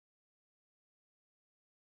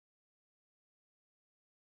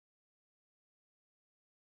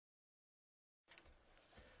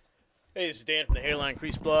Hey, this is Dan from the Hairline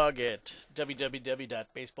Crease blog at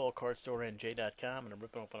www.baseballcardstorenj.com, and I'm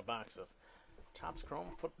ripping open a box of Topps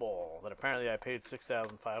Chrome football that apparently I paid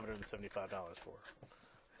 $6,575 for.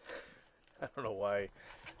 I don't know why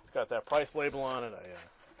it's got that price label on it. I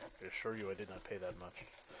assure you I did not pay that much.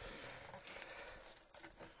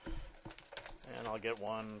 And I'll get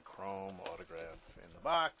one Chrome autograph in the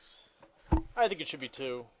box. I think it should be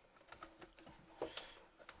two.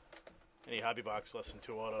 Any hobby box less than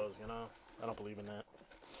two autos, you know? I don't believe in that.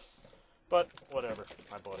 But, whatever.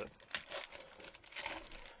 I bought it.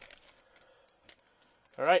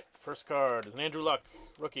 Alright, first card is an Andrew Luck,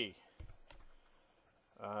 rookie.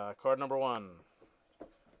 Card number 1.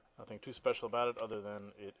 Nothing too special about it other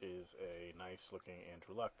than it is a nice looking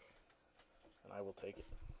Andrew Luck. And I will take it.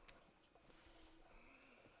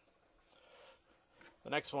 The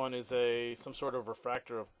next one is some sort of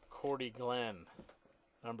refractor of Cordy Glenn,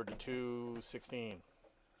 numbered to 216.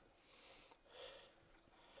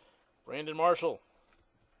 Brandon Marshall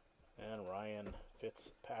and Ryan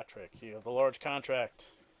Fitzpatrick. He have the large contract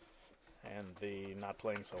and the not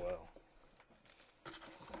playing so well.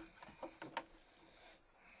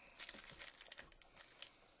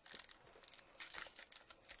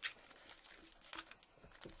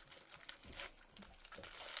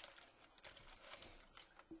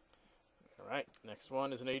 Alright, next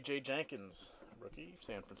one is an A.J. Jenkins, rookie,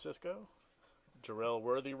 San Francisco. Jarrell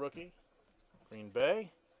Worthy, rookie, Green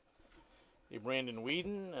Bay. A Brandon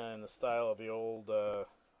Whedon in the style of the old, I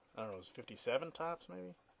don't know, it was 57 Topps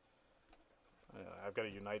maybe? I've got a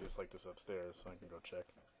Unitas like this upstairs, so I can go check.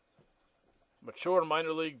 Mature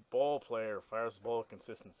minor league ball player, fires the ball with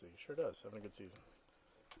consistency. Sure does, having a good season.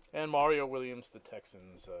 And Mario Williams, the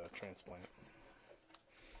Texans transplant.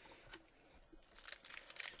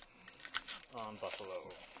 On Buffalo.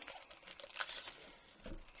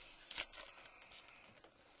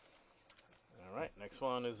 Alright, next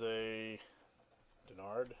one is a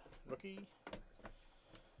Denard rookie.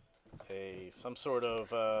 Some sort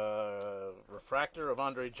of refractor of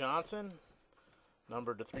Andre Johnson,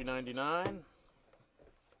 numbered to 399.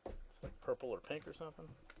 It's like purple or pink or something.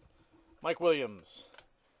 Mike Williams.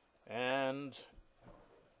 And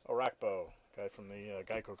Arakpo, guy from the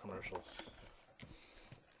Geico commercials.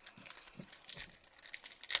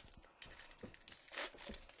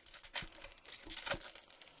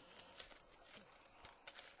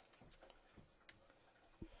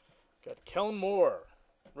 Got Kellen Moore,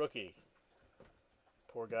 rookie.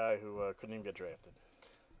 Poor guy who couldn't even get drafted.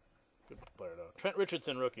 Good player, though. Trent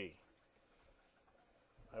Richardson, rookie.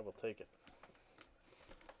 I will take it.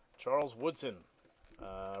 Charles Woodson,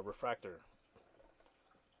 refractor.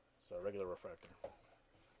 So a regular refractor.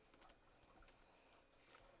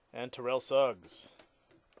 And Terrell Suggs.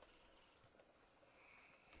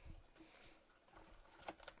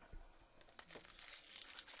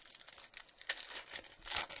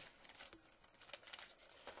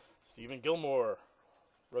 Stephen Gilmore,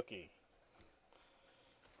 rookie.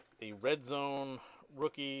 The Red Zone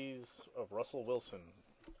rookies of Russell Wilson,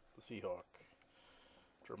 the Seahawk.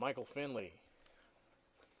 Jermichael Finley.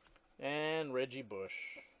 And Reggie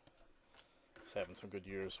Bush. He's having some good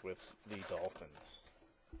years with the Dolphins.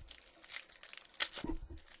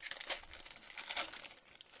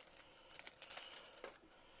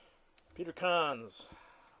 Peter Kahns,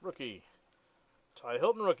 rookie. Ty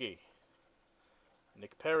Hilton, rookie.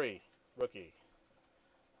 Nick Perry, rookie.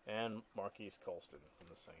 And Marquise Colston from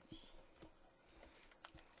the Saints.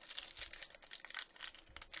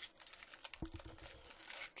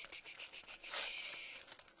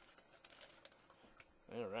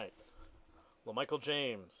 All right. LaMichael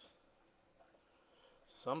James.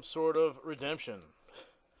 Some sort of redemption.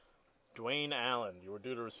 Dwayne Allen, you were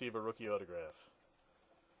due to receive a rookie autograph.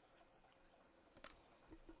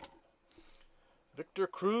 Victor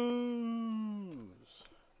Cruz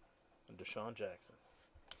and Deshaun Jackson.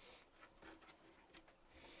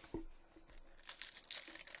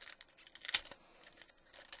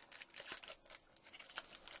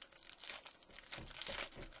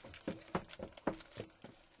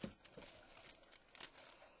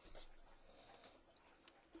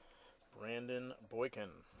 Brandon Boykin.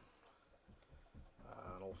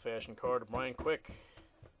 An old-fashioned card of Brian Quick.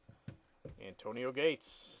 Antonio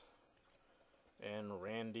Gates. And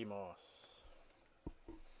Randy Moss.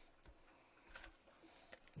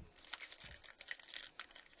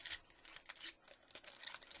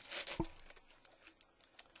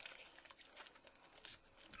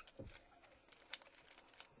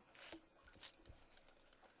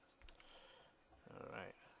 All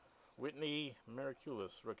right. Whitney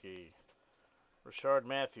Mercilus, rookie. Rashard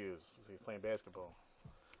Matthews, he's playing basketball.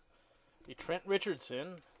 A Trent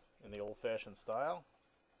Richardson in the old-fashioned style.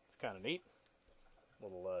 It's kind of neat.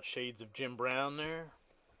 Little shades of Jim Brown there.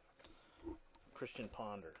 Christian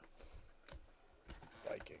Ponder.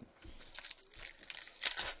 Vikings.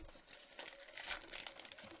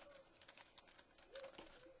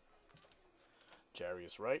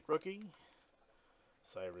 Jarius Wright, rookie.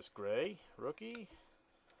 Cyrus Gray, rookie.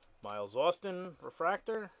 Miles Austin,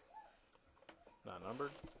 refractor. Not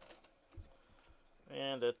numbered.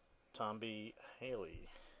 And a Tomby Haley.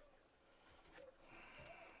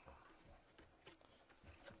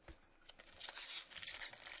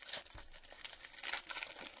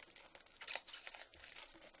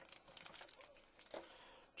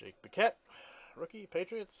 Jake Bequette, rookie,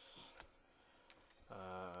 Patriots.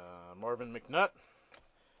 Marvin McNutt.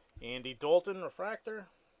 Andy Dalton, refractor.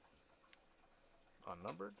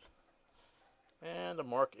 Unnumbered. And a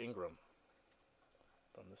Mark Ingram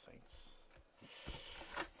from the Saints.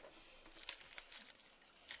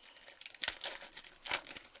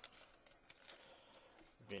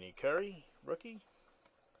 Vinny Curry, rookie.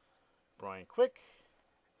 Brian Quick.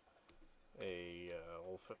 A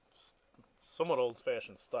somewhat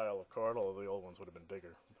old-fashioned style of card, although the old ones would have been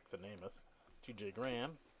bigger, like the Namath. T.J.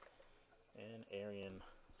 Graham. And Arian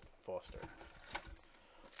Foster.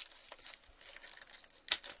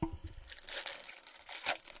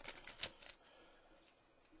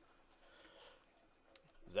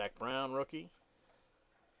 Zach Brown, rookie.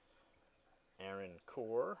 Aaron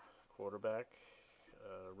Core, quarterback,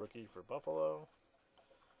 rookie for Buffalo.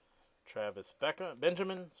 Travis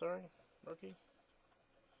Benjamin, rookie.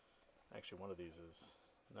 Actually, one of these is,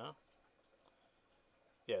 no?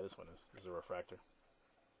 Yeah, this one is. This is a refractor.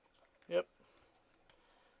 Yep.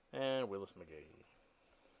 And Willis McGahee.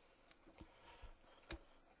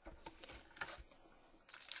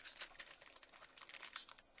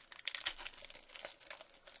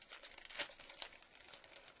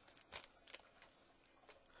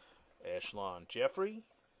 Ashlon Jeffrey.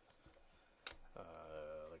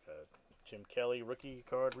 Like a Jim Kelly rookie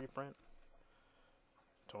card reprint.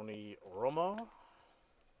 Tony Romo.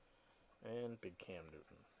 And Big Cam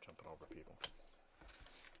Newton. Jumping over people.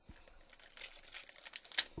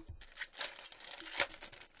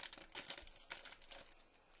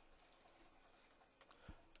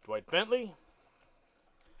 Dwight Bentley.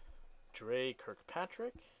 Dre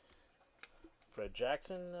Kirkpatrick. Fred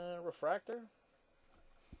Jackson refractor.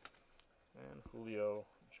 And Julio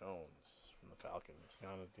Jones from the Falcons.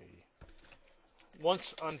 Down at the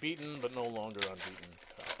once unbeaten but no longer unbeaten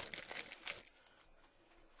Falcons.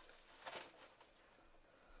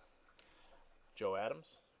 Joe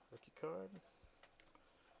Adams, rookie card.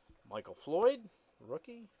 Michael Floyd,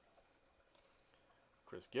 rookie.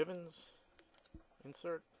 Chris Givens,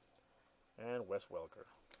 insert. And Wes Welker.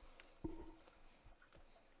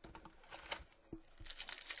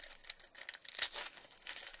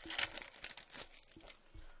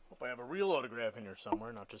 Hope I have a real autograph in here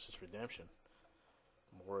somewhere, not just this redemption.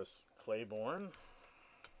 Morris Claiborne.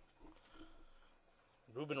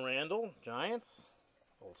 Ruben Randall, Giants.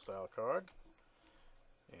 Old style card.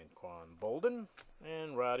 Anquan Bolden.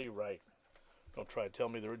 And Roddy Wright. Don't try to tell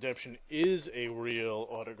me the redemption is a real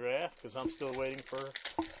autograph, because I'm still waiting for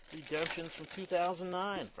redemptions from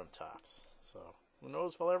 2009 from Topps. So, who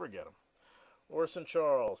knows if I'll ever get them. Orson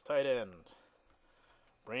Charles, tight end.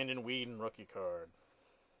 Brandon Weeden, rookie card.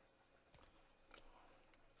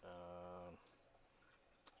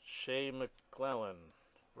 Shea McClellan,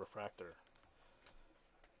 refractor.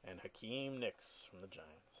 And Hakeem Nicks from the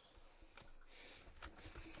Giants.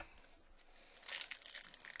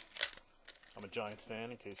 I'm a Giants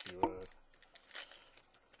fan, in case you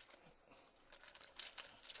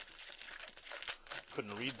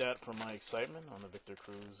couldn't read that from my excitement on the Victor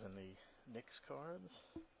Cruz and the Knicks cards.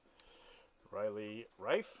 Riley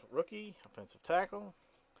Rife, rookie, offensive tackle.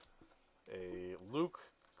 A Luke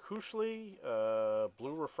Kuechly,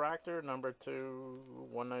 blue refractor, number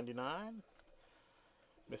 2/199.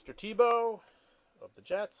 Mr. Tebow of the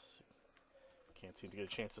Jets. Can't seem to get a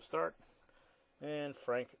chance to start. And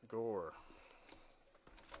Frank Gore.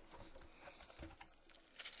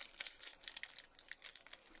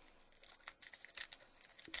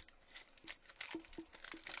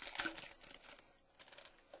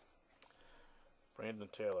 Brandon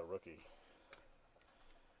Taylor, rookie.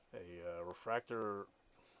 A refractor,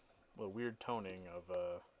 a weird toning of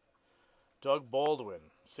Doug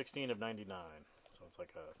Baldwin, 16/99. So it's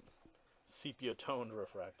like a sepia-toned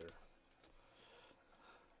refractor.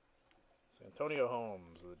 Antonio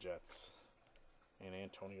Holmes of the Jets. And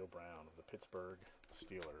Antonio Brown of the Pittsburgh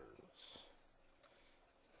Steelers.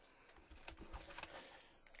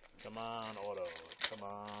 Come on, Auto. Come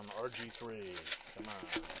on, RG3. Come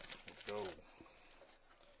on. go.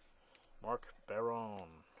 Mark Barron.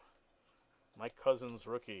 Mike Cousins,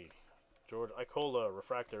 rookie. George Icola,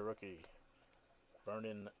 refractor, rookie.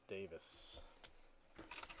 Vernon Davis.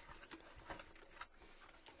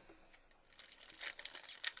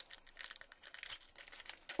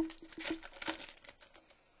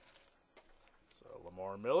 So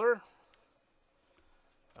Lamar Miller.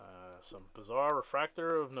 Some bizarre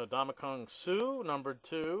refractor of Ndamukong Suh, numbered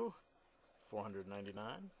 2,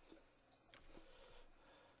 499.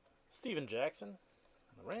 Steven Jackson,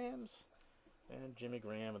 the Rams, and Jimmy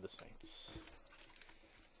Graham of the Saints.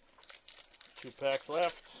 2 packs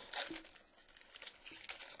left.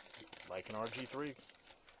 Like an RG3. Like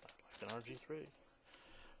an RG3.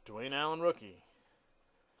 Dwayne Allen, rookie.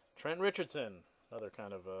 Trent Richardson, another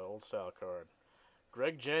kind of old style card.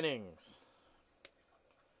 Greg Jennings.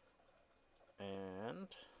 And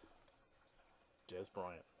Des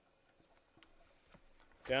Bryant.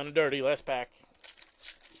 Down and dirty, last pack.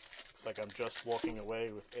 Looks like I'm just walking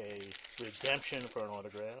away with a redemption for an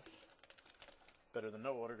autograph. Better than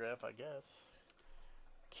no autograph, I guess.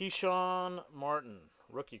 Keyshawn Martin,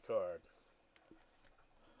 rookie card.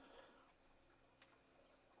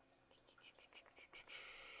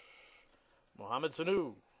 Mohamed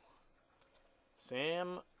Sanu.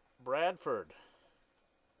 Sam Bradford.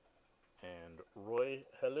 And Roy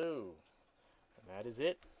Hello. And that is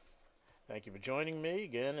it. Thank you for joining me.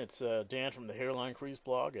 Again, it's Dan from the Hairline Crease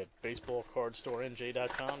blog at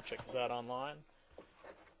baseballcardsstorenj.com. Check us out online.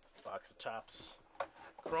 Box of Topps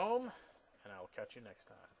Chrome, and I will catch you next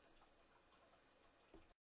time.